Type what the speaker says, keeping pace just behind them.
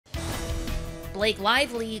Blake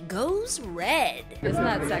Lively goes red. Isn't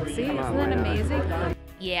that sexy? Isn't that amazing?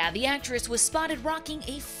 Yeah, the actress was spotted rocking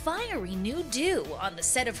a fiery new do on the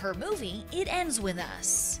set of her movie, It Ends With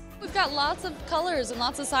Us. We've got lots of colors and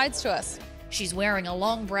lots of sides to us. She's wearing a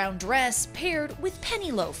long brown dress paired with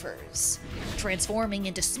penny loafers, transforming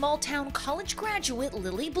into small-town college graduate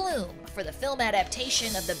Lily Bloom for the film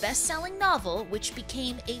adaptation of the best-selling novel, which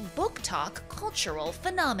became a book talk cultural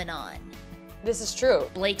phenomenon. This is true.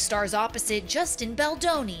 Blake stars opposite Justin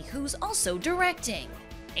Baldoni, who's also directing.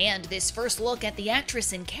 And this first look at the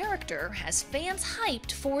actress in character has fans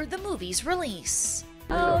hyped for the movie's release.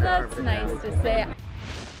 Oh, that's nice to say.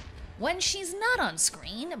 When she's not on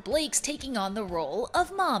screen, Blake's taking on the role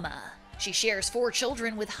of Mama. She shares 4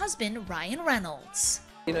 children with husband Ryan Reynolds,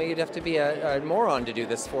 You know, you'd have to be a moron to do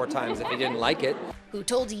this 4 times if you didn't like it. who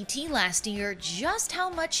told ET last year just how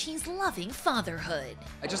much he's loving fatherhood.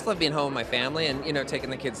 I just love being home with my family and, you know, taking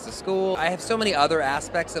the kids to school. I have so many other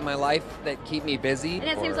aspects of my life that keep me busy. And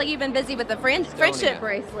it seems like you've been busy with the friendship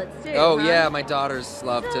bracelets too. Oh huh? yeah, my daughters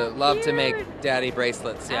love So to make cute. daddy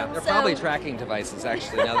bracelets. Yeah, they're So- probably tracking devices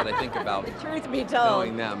actually. Now that I think about Truth be told.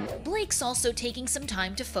 knowing them. Blake's also taking some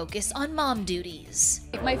time to focus on mom duties.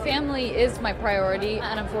 My family is my priority,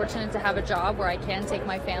 and I'm fortunate to have a job where I can take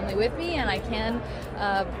my family with me and I can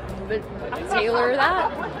tailor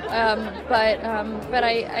that. But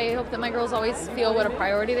I hope that my girls always feel what a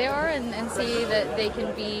priority they are and see that they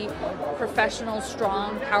can be professional,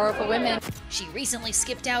 strong, powerful women. She recently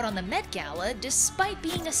skipped out on the Met Gala despite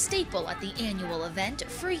being a staple at the annual event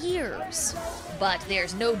for years. But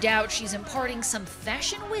there's no doubt she's imparting some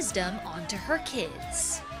fashion wisdom onto her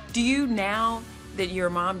kids. Do you now that you're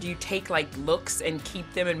a mom, do you take like looks and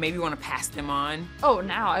keep them and maybe want to pass them on? Oh,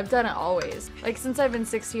 now I've done it always. Like since I've been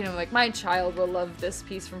 16, I'm like, my child will love this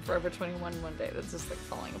piece from Forever 21 one day that's just like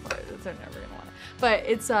falling apart. They're never gonna want it. But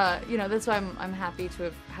it's you know, that's why I'm happy to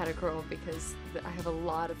have had a girl, because I have a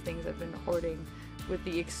lot of things I've been hoarding with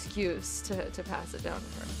the excuse to pass it down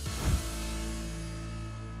to her.